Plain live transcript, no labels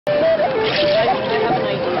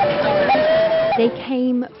They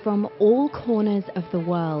came from all corners of the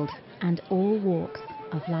world and all walks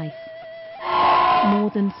of life. More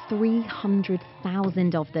than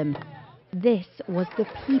 300,000 of them. This was the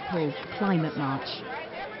People's Climate March.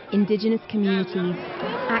 Indigenous communities,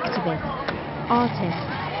 activists,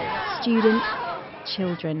 artists, students,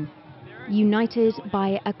 children, united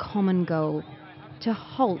by a common goal: to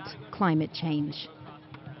halt climate change.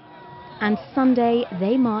 And Sunday,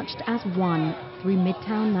 they marched as one through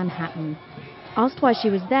Midtown Manhattan. Asked why she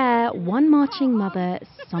was there, one marching mother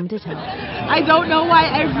summed it up. I don't know why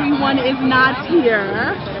everyone is not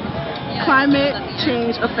here. Climate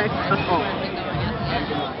change affects us all.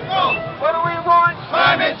 What do we want?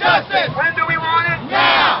 Climate justice! When do we want it?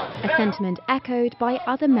 Now! A sentiment echoed by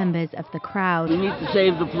other members of the crowd. We need to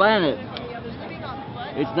save the planet.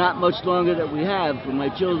 It's not much longer that we have for my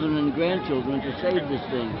children and grandchildren to save this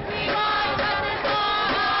thing.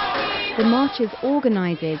 The march's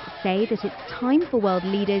organisers say that it's time for world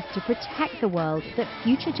leaders to protect the world that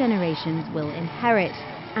future generations will inherit.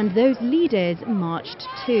 And those leaders marched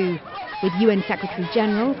too, with UN Secretary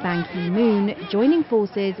General Ban Ki-moon joining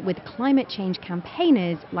forces with climate change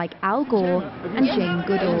campaigners like Al Gore and Jane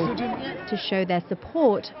Goodall to show their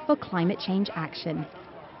support for climate change action.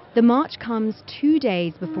 The march comes 2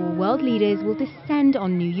 days before world leaders will descend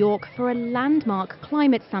on New York for a landmark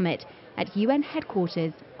climate summit at UN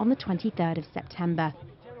headquarters on the 23rd of September.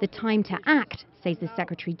 The time to act, says the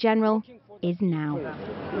Secretary General, is now.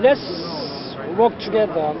 Let's work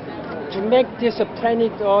together to make this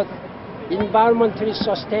planet Earth environmentally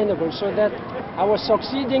sustainable so that our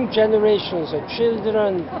succeeding generations,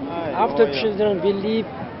 children, after children, will live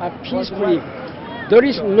peacefully. There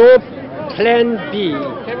is no plan B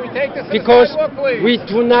because we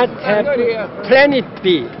do not have planet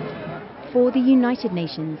B. For the United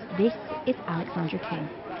Nations, this is Alexandra King.